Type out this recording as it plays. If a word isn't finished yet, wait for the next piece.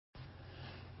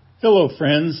Hello,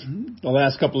 friends. The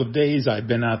last couple of days I've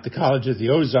been at the College of the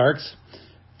Ozarks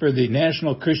for the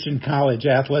National Christian College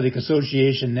Athletic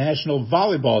Association National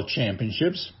Volleyball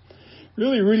Championships,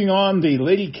 really rooting on the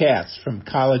Lady Cats from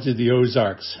College of the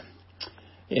Ozarks.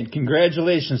 And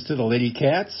congratulations to the Lady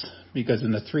Cats, because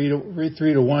in the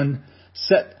 3-1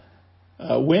 set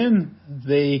win,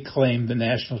 they claimed the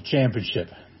national championship.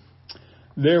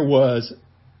 There was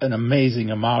an amazing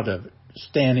amount of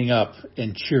standing up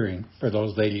and cheering for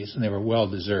those ladies, and they were well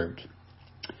deserved.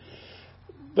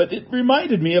 But it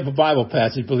reminded me of a Bible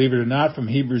passage, believe it or not, from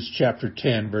Hebrews chapter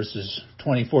 10, verses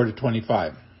 24 to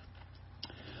 25.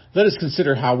 Let us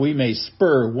consider how we may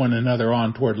spur one another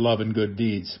on toward love and good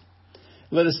deeds.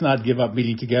 Let us not give up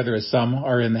meeting together as some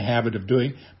are in the habit of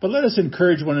doing, but let us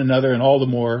encourage one another, and all the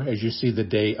more as you see the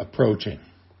day approaching.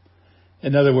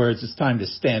 In other words, it's time to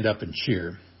stand up and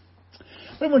cheer.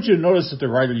 But I want you to notice that the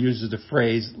writer uses the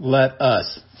phrase, let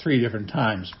us, 3 different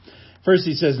times. First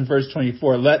he says in verse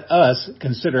 24, let us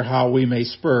consider how we may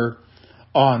spur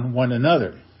on one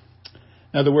another.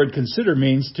 Now the word consider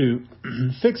means to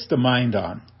fix the mind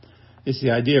on. It's the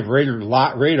idea of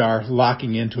radar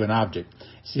locking into an object.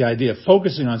 It's the idea of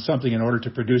focusing on something in order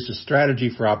to produce a strategy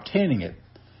for obtaining it.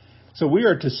 So we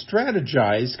are to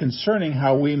strategize concerning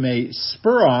how we may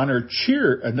spur on or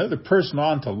cheer another person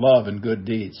on to love and good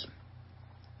deeds.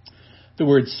 The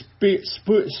word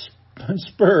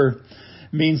spur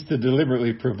means to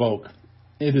deliberately provoke.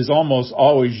 It is almost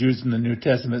always used in the New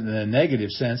Testament in a negative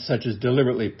sense, such as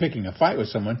deliberately picking a fight with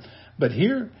someone, but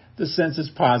here the sense is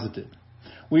positive.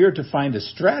 We are to find a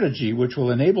strategy which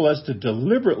will enable us to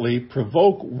deliberately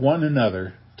provoke one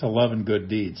another to love and good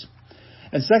deeds.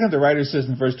 And second, the writer says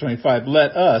in verse 25,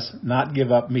 let us not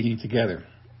give up meeting together.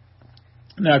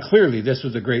 Now clearly this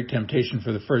was a great temptation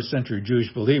for the first century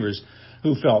Jewish believers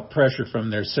who felt pressure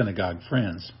from their synagogue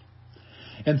friends.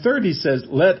 And third, he says,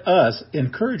 let us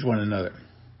encourage one another.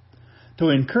 To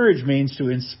encourage means to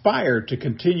inspire to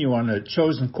continue on a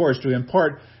chosen course, to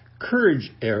impart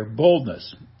courage or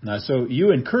boldness. Now, so you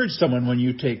encourage someone when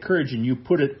you take courage and you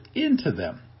put it into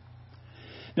them.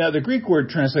 Now, the Greek word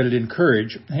translated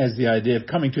encourage has the idea of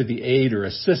coming to the aid or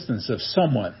assistance of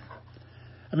someone.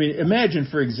 I mean, imagine,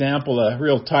 for example, a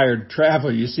real tired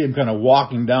traveler. You see him kind of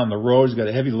walking down the road. He's got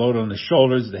a heavy load on the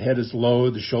shoulders. The head is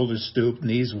low, the shoulders stooped,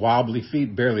 knees wobbly,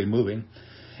 feet barely moving.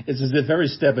 It's as if every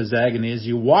step is agony. As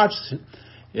you watch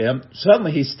him,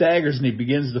 suddenly he staggers and he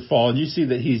begins to fall, and you see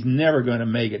that he's never going to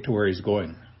make it to where he's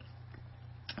going.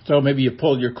 So maybe you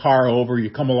pull your car over, you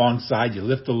come alongside, you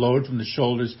lift the load from the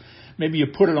shoulders. Maybe you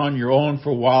put it on your own for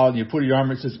a while, and you put your arm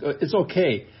and says, it's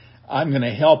okay, I'm going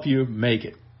to help you make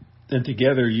it. Then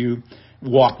together you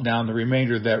walk down the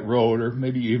remainder of that road, or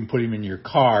maybe you even put him in your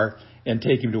car and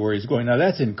take him to where he's going. Now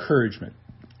that's encouragement.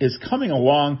 It's coming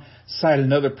alongside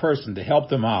another person to help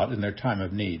them out in their time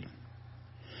of need.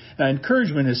 Now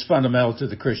encouragement is fundamental to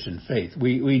the Christian faith.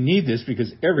 We need this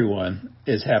because everyone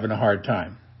is having a hard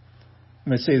time.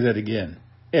 I'm going to say that again.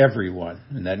 Everyone,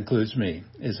 and that includes me,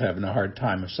 is having a hard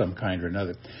time of some kind or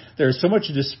another. There's so much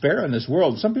despair in this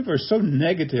world. Some people are so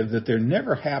negative that they're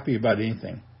never happy about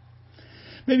anything.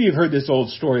 Maybe you've heard this old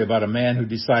story about a man who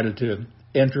decided to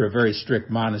enter a very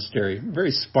strict monastery, very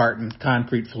Spartan,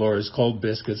 concrete floors, cold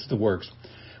biscuits, the works.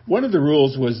 One of the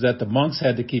rules was that the monks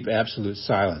had to keep absolute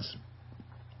silence.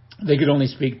 They could only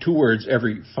speak 2 words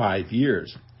every 5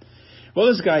 years. Well,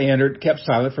 this guy entered, kept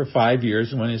silent for 5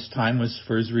 years, and when his time was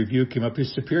for his review came up,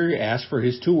 his superior asked for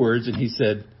his 2 words, and he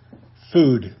said,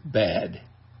 food bad.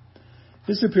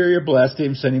 His superior blessed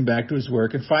him, sent him back to his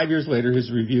work, and 5 years later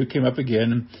his review came up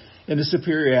again, and the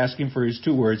superior asked him for his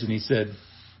 2 words, and he said,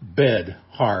 bed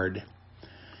hard.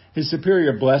 His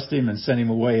superior blessed him and sent him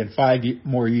away, and 5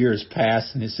 more years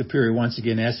passed, and his superior once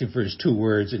again asked him for his 2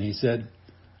 words, and he said,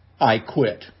 I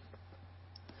quit.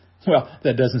 Well,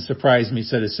 that doesn't surprise me,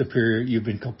 said his superior. You've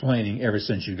been complaining ever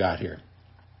since you got here.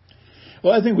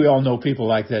 Well, I think we all know people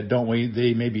like that, don't we?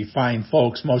 They may be fine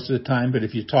folks most of the time, but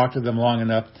if you talk to them long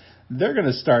enough, they're going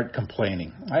to start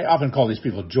complaining. I often call these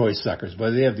people joy suckers,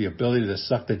 but they have the ability to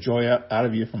suck the joy out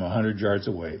of you from 100 yards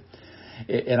away.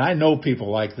 And I know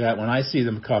people like that. When I see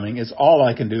them coming, it's all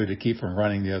I can do to keep from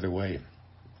running the other way.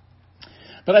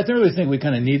 But I really think we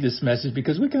kind of need this message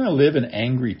because we kind of live in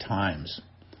angry times.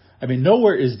 I mean,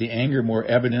 nowhere is the anger more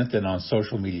evident than on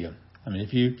social media. I mean,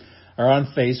 if you are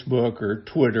on Facebook or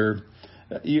Twitter,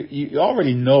 you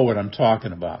already know what I'm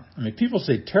talking about. I mean, people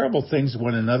say terrible things to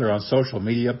one another on social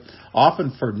media,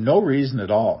 often for no reason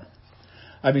at all.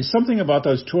 I mean, something about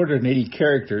those 280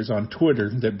 characters on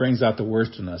Twitter that brings out the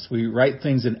worst in us. We write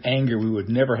things in anger we would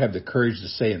never have the courage to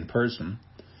say in person.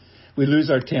 We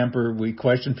lose our temper. We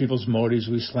question people's motives.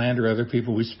 We slander other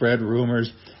people. We spread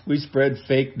rumors. We spread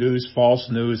fake news, false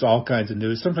news, all kinds of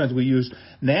news. Sometimes we use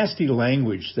nasty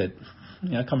language that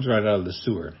comes right out of the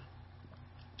sewer.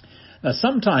 Now,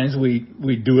 sometimes we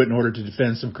do it in order to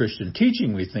defend some Christian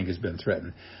teaching we think has been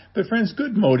threatened. But friends,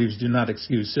 good motives do not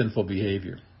excuse sinful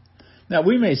behavior. Now,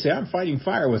 we may say, I'm fighting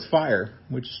fire with fire,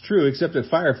 which is true, except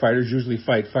that firefighters usually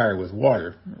fight fire with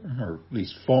water, or at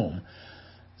least foam.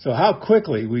 So how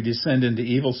quickly we descend into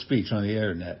evil speech on the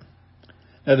internet.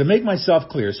 Now, to make myself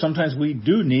clear, sometimes we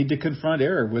do need to confront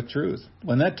error with truth.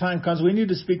 When that time comes, we need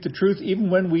to speak the truth, even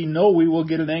when we know we will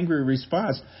get an angry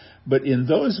response. But in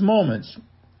those moments,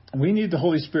 we need the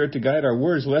Holy Spirit to guide our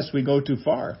words lest we go too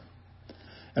far.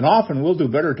 And often we'll do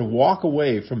better to walk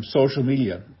away from social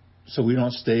media so we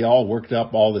don't stay all worked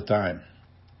up all the time.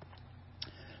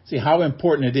 See how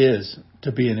important it is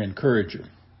to be an encourager.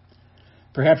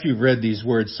 Perhaps you've read these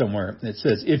words somewhere. It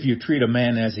says, if you treat a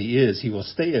man as he is, he will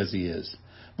stay as he is.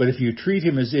 But if you treat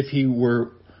him as if he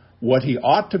were what he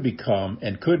ought to become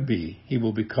and could be, he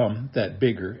will become that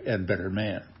bigger and better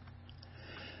man.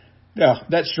 Now,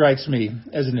 that strikes me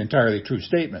as an entirely true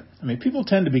statement. I mean, people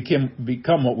tend to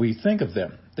become what we think of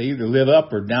them. They either live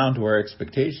up or down to our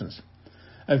expectations.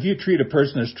 If you treat a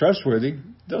person as trustworthy,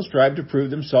 they'll strive to prove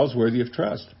themselves worthy of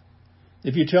trust.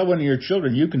 If you tell one of your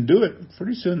children you can do it,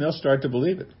 pretty soon they'll start to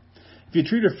believe it. If you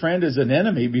treat a friend as an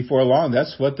enemy, before long,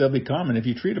 that's what they'll become. And if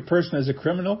you treat a person as a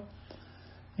criminal,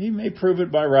 he may prove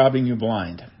it by robbing you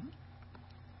blind.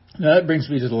 Now that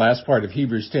brings me to the last part of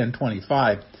Hebrews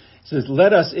 10:25. It says,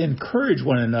 let us encourage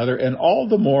one another, and all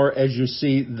the more as you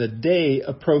see the day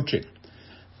approaching.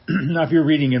 Now, if you're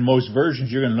reading in most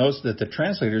versions, you're going to notice that the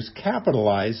translators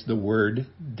capitalize the word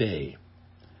day.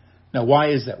 Now, why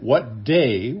is that? What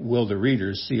day will the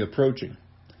readers see approaching?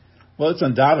 Well, it's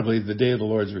undoubtedly the day of the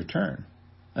Lord's return.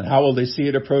 And how will they see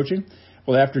it approaching?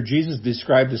 Well, after Jesus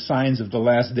described the signs of the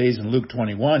last days in Luke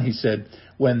 21, he said,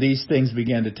 when these things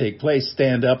begin to take place,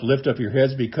 stand up, lift up your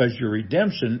heads, because your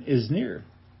redemption is near.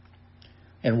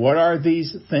 And what are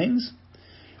these things?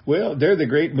 Well, they're the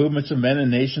great movements of men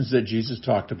and nations that Jesus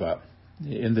talked about.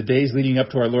 In the days leading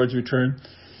up to our Lord's return,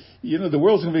 the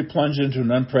world's going to be plunged into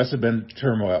an unprecedented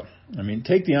turmoil. I mean,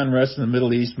 take the unrest in the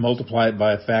Middle East, multiply it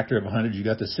by a factor of 100, you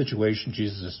got the situation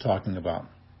Jesus is talking about.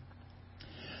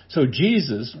 So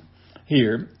Jesus,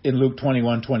 here in Luke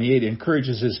 21:28,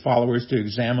 encourages his followers to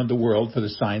examine the world for the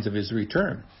signs of his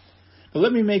return. But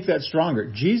let me make that stronger.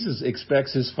 Jesus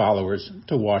expects his followers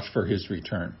to watch for his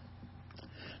return.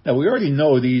 Now, we already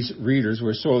know these readers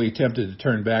were sorely tempted to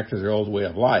turn back to their old way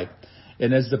of life.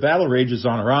 And as the battle rages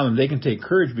on around them, they can take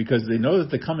courage because they know that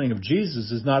the coming of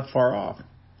Jesus is not far off.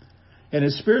 And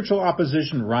as spiritual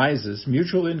opposition rises,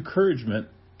 mutual encouragement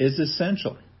is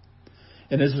essential.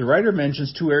 And as the writer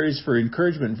mentions, two areas for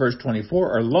encouragement in verse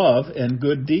 24 are love and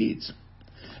good deeds.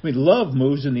 I mean, love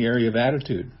moves in the area of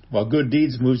attitude, while good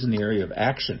deeds moves in the area of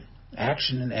action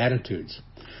and attitudes.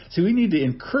 See, we need to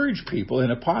encourage people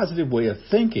in a positive way of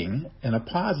thinking and a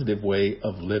positive way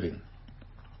of living.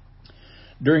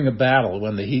 During a battle,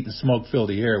 when the heat and smoke fill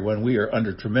the air, when we are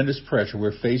under tremendous pressure,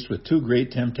 we're faced with two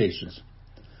great temptations.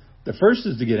 The first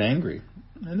is to get angry,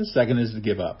 and the second is to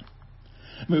give up.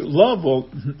 I mean, love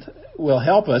will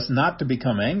help us not to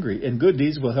become angry, and good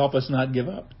deeds will help us not give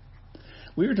up.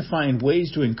 We are to find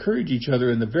ways to encourage each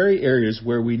other in the very areas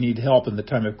where we need help in the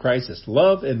time of crisis.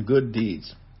 Love and good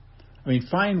deeds. I mean,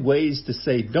 find ways to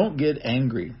say, don't get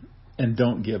angry and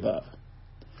don't give up.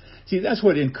 See, that's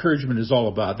what encouragement is all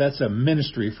about. That's a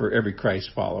ministry for every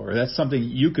Christ follower. That's something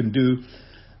you can do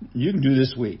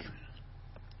this week.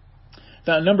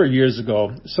 Now, a number of years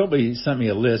ago, somebody sent me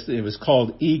a list. It was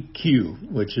called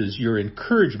EQ, which is your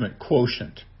encouragement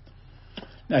quotient.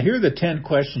 Now, here are the 10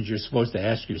 questions you're supposed to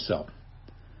ask yourself.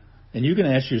 And you can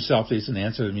ask yourself these and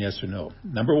answer them yes or no.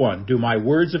 Number 1, do my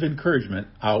words of encouragement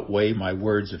outweigh my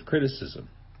words of criticism?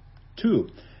 2,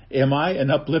 am I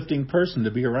an uplifting person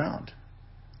to be around?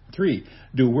 3,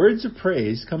 do words of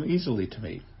praise come easily to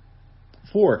me?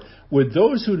 4, would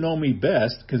those who know me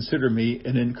best consider me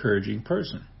an encouraging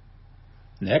person?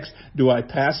 Next, do I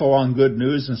pass along good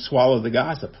news and swallow the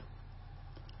gossip?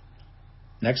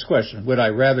 Next question, would I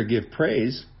rather give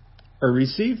praise or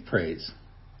receive praise?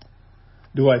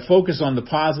 Do I focus on the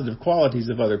positive qualities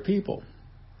of other people?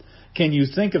 Can you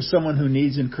think of someone who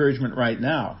needs encouragement right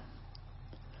now?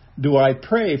 Do I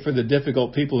pray for the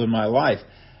difficult people in my life?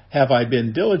 Have I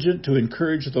been diligent to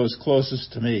encourage those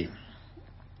closest to me?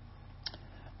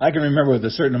 I can remember with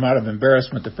a certain amount of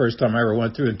embarrassment the first time I ever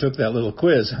went through and took that little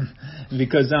quiz,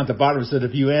 because down at the bottom it said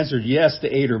if you answered yes to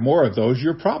 8 or more of those,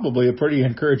 you're probably a pretty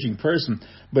encouraging person.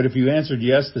 But if you answered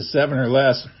yes to 7 or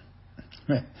less,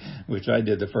 which I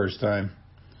did the first time.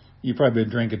 You probably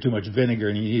been drinking too much vinegar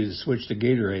and you need to switch to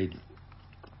Gatorade.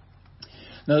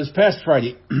 Now, this past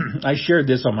Friday, I shared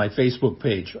this on my Facebook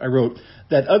page. I wrote,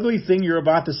 that ugly thing you're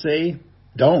about to say,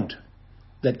 don't.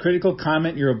 That critical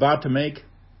comment you're about to make,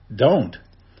 don't.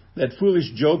 That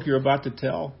foolish joke you're about to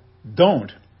tell,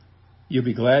 don't. You'll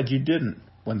be glad you didn't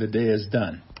when the day is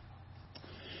done.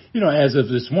 As of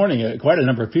this morning, quite a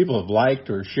number of people have liked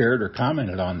or shared or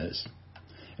commented on this.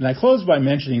 And I close by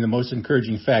mentioning the most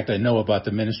encouraging fact I know about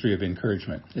the ministry of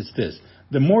encouragement. It's this.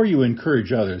 The more you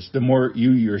encourage others, the more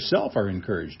you yourself are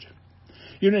encouraged.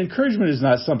 Encouragement is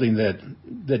not something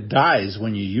that dies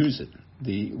when you use it.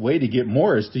 The way to get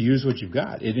more is to use what you've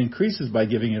got. It increases by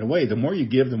giving it away. The more you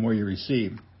give, the more you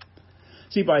receive.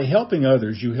 See, by helping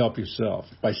others, you help yourself.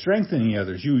 By strengthening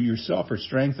others, you yourself are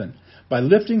strengthened. By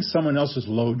lifting someone else's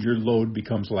load, your load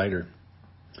becomes lighter.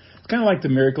 It's kind of like the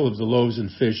miracle of the loaves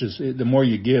and fishes. The more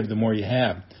you give, the more you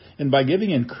have. And by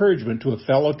giving encouragement to a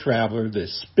fellow traveler, the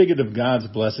spigot of God's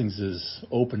blessings is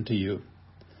open to you.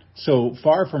 So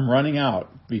far from running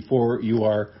out before you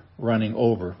are running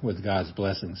over with God's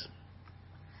blessings.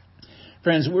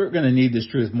 Friends, we're going to need this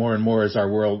truth more and more as our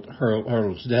world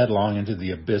hurtles headlong into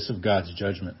the abyss of God's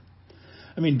judgment.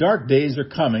 Dark days are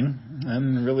coming,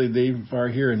 and really they are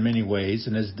here in many ways.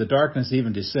 And as the darkness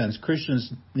even descends,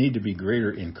 Christians need to be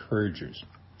greater encouragers.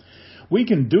 We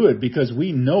can do it because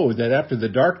we know that after the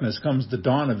darkness comes the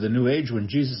dawn of the new age when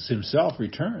Jesus himself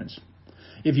returns.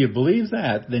 If you believe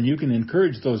that, then you can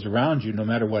encourage those around you no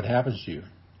matter what happens to you.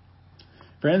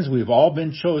 Friends, we've all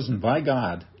been chosen by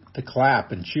God to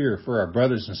clap and cheer for our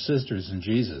brothers and sisters in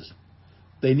Jesus.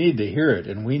 They need to hear it,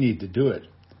 and we need to do it.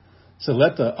 So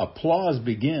let the applause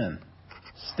begin.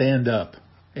 Stand up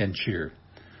and cheer.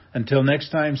 Until next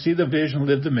time, see the vision,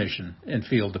 live the mission, and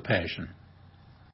feel the passion.